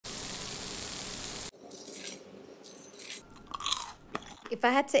If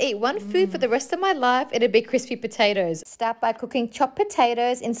I had to eat one food for the rest of my life, it'd be crispy potatoes. Start by cooking chopped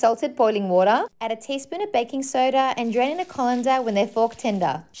potatoes in salted boiling water. Add a teaspoon of baking soda and drain in a colander when they're fork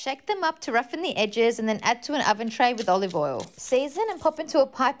tender. Shake them up to roughen the edges and then add to an oven tray with olive oil. Season and pop into a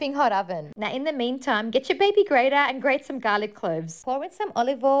piping hot oven. Now in the meantime, get your baby grater and grate some garlic cloves. Pour in some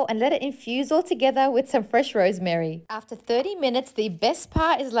olive oil and let it infuse all together with some fresh rosemary. After 30 minutes, the best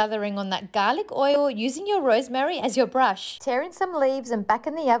part is lathering on that garlic oil using your rosemary as your brush. Tear in some leaves and back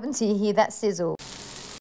in the oven till you hear that sizzle.